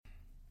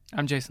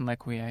I'm Jason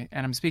Lequier,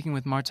 and I'm speaking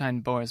with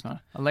Martijn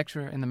Boersma, a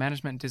lecturer in the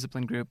Management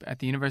Discipline Group at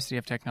the University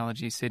of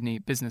Technology, Sydney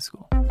Business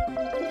School.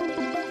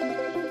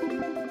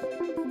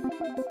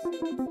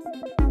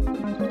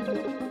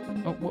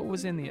 What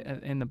was in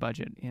the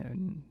budget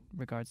in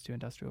regards to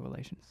industrial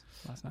relations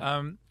last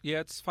night?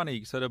 It's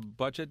funny. So the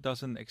budget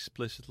doesn't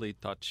explicitly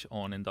touch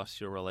on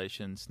industrial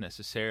relations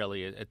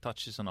necessarily. It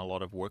touches on a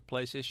lot of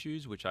workplace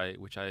issues, which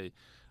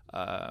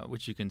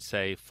you can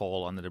say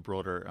fall under the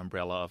broader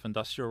umbrella of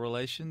industrial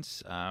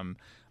relations.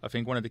 I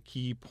think one of the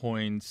key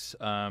points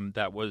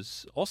that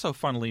was also,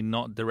 funnily,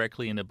 not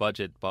directly in the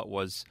budget, but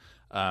was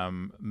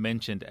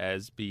mentioned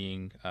as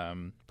being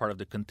part of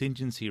the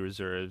contingency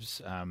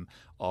reserves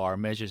are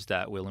measures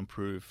that will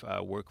improve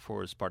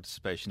workforce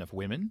participation of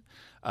women.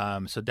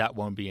 So that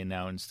won't be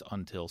announced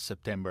until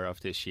September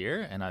of this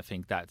year. And I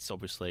think that's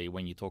obviously,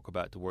 when you talk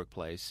about the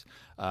workplace,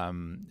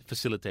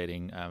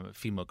 facilitating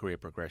female career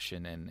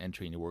progression and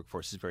entry in the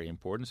workforce is very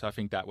important. So I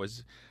think that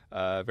was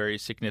very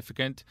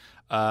significant.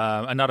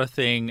 Another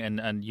thing,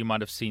 and you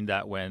might have seen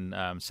that when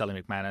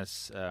Sally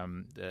McManus,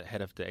 the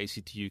head of the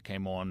ACTU,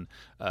 came on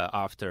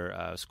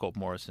after Scott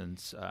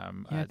Morrison's...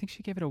 I think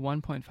she gave it a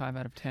 1.5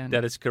 out of 10.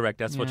 That is correct.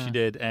 That's what she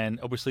did. And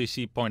obviously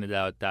she pointed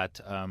out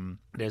that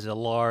there's a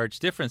large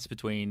difference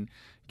between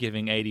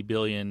giving $80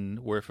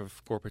 billion worth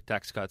of corporate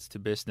tax cuts to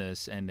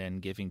business and then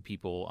giving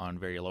people on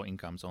very low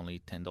incomes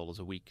only $10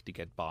 a week to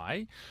get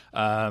by.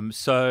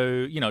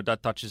 So, that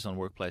touches on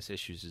workplace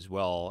issues as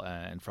well.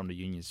 And from the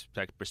union's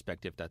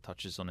perspective, that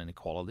touches on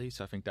inequality.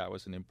 So I think that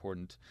was an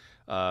important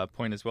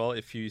point as well.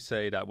 If you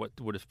say that what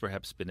would have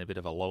perhaps been a bit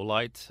of a low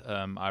light,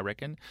 I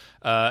reckon.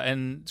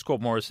 And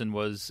Scott Morrison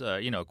was,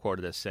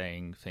 quoted as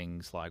saying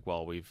things like,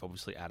 well, we've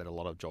obviously added a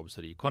lot of jobs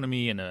to the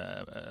economy, and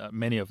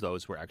many of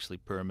those were actually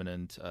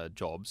permanent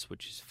jobs,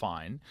 which is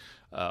fine.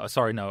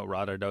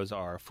 Rather those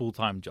are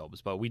full-time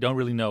jobs, but we don't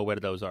really know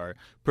whether those are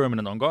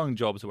permanent ongoing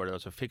jobs or whether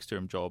those are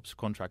fixed-term jobs,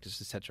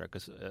 contractors, etc.,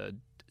 because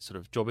sort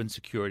of job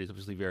insecurity is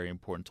obviously a very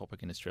important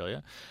topic in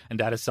Australia, and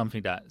that is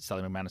something that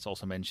Sally McManus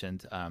also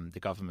mentioned. The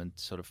government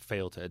sort of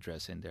failed to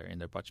address in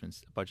their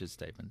budget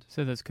statement.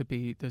 So those could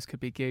be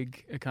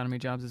gig economy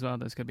jobs as well.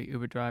 Those could be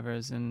Uber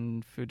drivers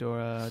and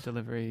Foodora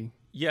delivery.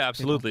 Yeah,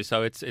 absolutely.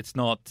 So it's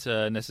not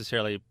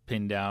necessarily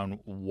pinned down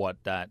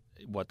what that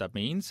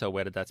means. So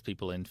whether that's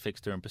people in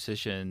fixed term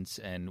positions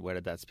and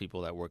whether that's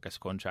people that work as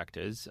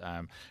contractors,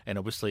 and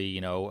obviously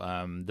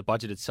the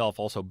budget itself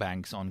also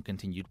banks on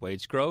continued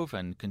wage growth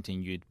and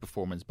continued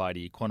performance by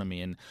the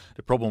economy. And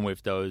the problem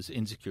with those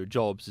insecure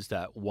jobs is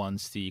that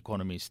once the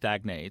economy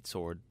stagnates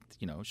or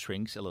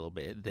shrinks a little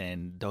bit,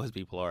 then those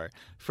people are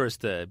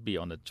first to be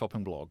on the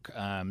chopping block.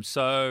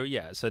 So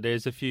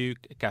there's a few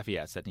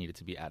caveats that needed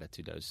to be added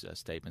to those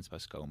statements by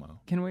ScoMo.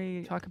 Can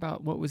we talk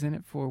about what was in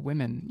it for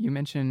women? You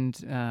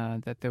mentioned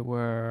that there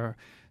were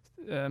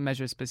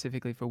measures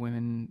specifically for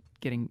women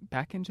getting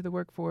back into the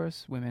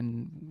workforce,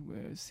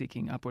 women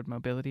seeking upward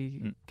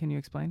mobility. Can you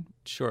explain?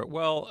 Sure.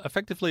 Well,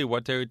 effectively,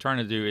 what they're trying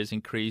to do is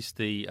increase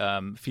the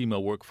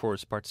female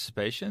workforce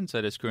participation.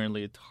 So there's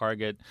currently a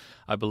target,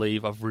 I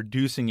believe, of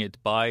reducing it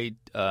by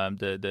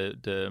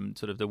the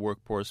sort of the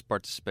workforce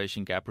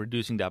participation gap,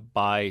 reducing that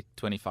by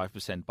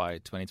 25% by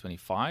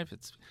 2025.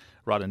 It's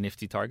rather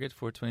nifty target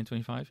for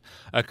 2025.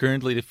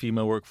 Currently, the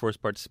female workforce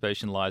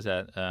participation lies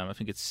at, I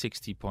think it's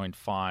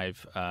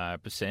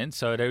 60.5%.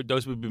 So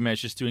those would be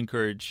measures to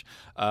encourage,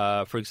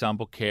 for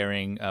example,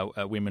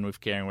 women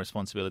with caring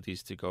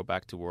responsibilities to go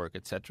back to work,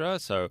 etc.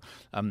 So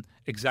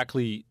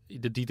exactly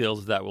the details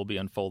of that will be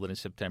unfolded in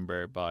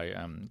September by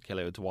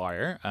Kelly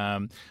O'Dwyer.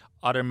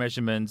 Other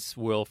measurements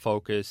will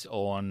focus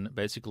on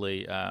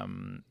basically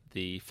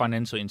the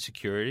financial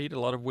insecurity that a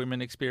lot of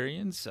women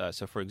experience.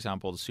 So, for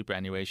example, the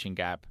superannuation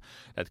gap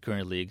that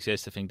currently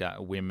exists, I think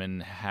that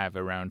women have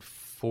around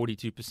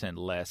 42%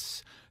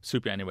 less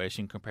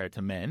superannuation compared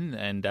to men,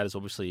 and that is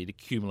obviously the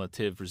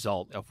cumulative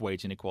result of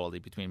wage inequality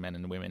between men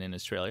and women in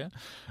Australia.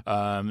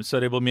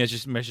 So there will be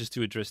measures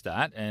to address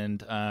that,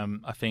 and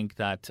I think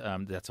that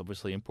that's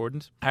obviously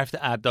important. I have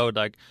to add, though,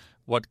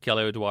 what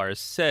Kelly O'Dwyer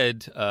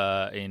said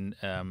in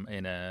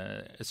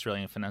an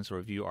Australian Financial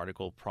Review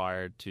article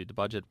prior to the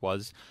budget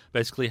was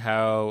basically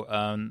how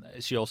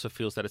she also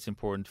feels that it's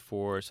important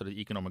for sort of the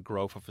economic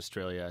growth of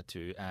Australia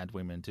to add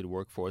women to the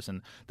workforce.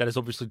 And that is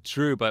obviously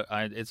true, but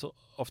it's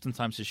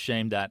oftentimes a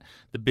shame that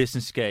the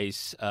business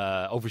case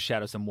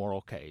overshadows the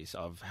moral case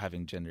of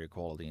having gender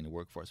equality in the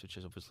workforce, which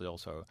is obviously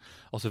also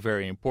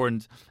very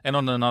important. And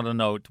on another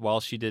note,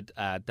 while she did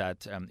add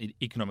that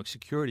economic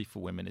security for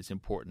women is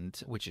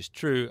important, which is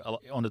true,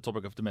 on the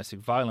topic of domestic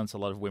violence, a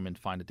lot of women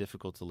find it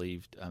difficult to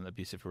leave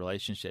abusive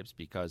relationships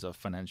because of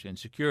financial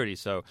insecurity.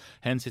 So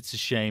hence, it's a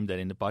shame that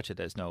in the budget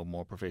there's no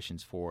more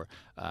provisions for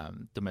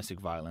domestic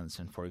violence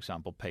and, for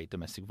example, paid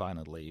domestic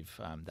violence leave.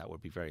 That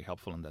would be very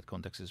helpful in that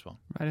context as well.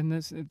 Right, and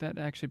that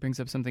actually brings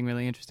up something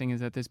really interesting,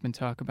 is that there's been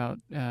talk about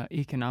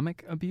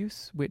economic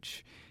abuse,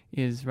 which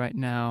is right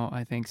now,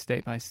 I think,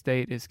 state by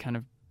state is kind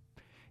of,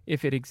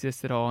 if it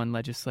exists at all in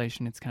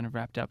legislation, it's kind of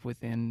wrapped up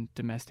within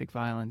domestic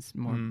violence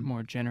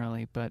more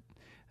generally. But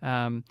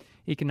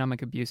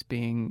Economic abuse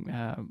being,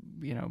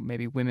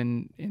 maybe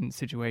women in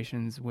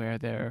situations where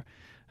their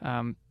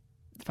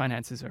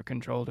finances are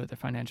controlled or the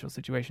financial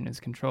situation is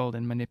controlled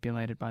and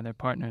manipulated by their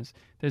partners.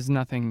 There's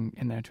nothing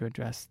in there to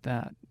address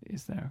that,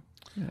 is there?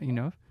 You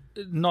know?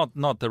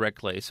 Not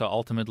directly. So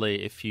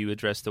ultimately, if you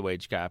address the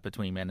wage gap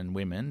between men and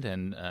women,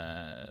 then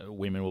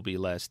women will be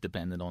less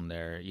dependent on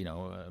their,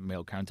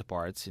 male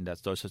counterparts in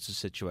those sorts of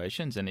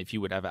situations. And if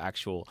you would have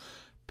actual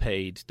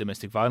paid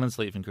domestic violence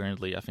leave, and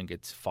currently I think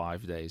it's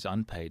 5 days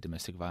unpaid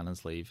domestic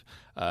violence leave,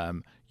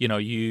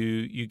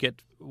 you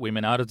get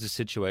women out of the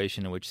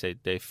situation in which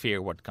they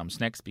fear what comes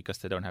next because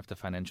they don't have the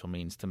financial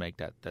means to make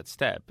that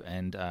step.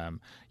 And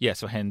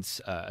so hence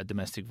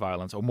domestic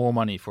violence or more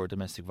money for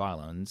domestic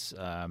violence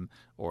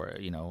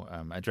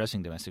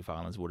addressing domestic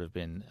violence would have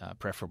been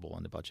preferable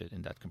in the budget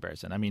in that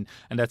comparison. I mean,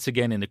 and that's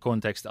again in the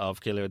context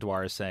of Kelly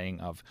O'Dwyer saying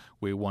of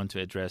we want to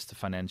address the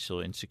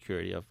financial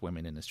insecurity of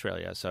women in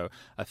Australia. So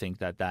I think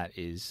that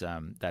is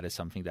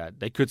something that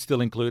they could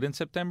still include in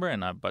September,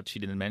 but she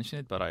didn't mention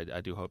it, but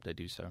I do hope they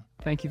do so.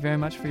 Thank you very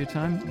much for your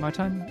time,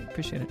 Martijn.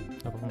 Appreciate it.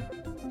 No problem.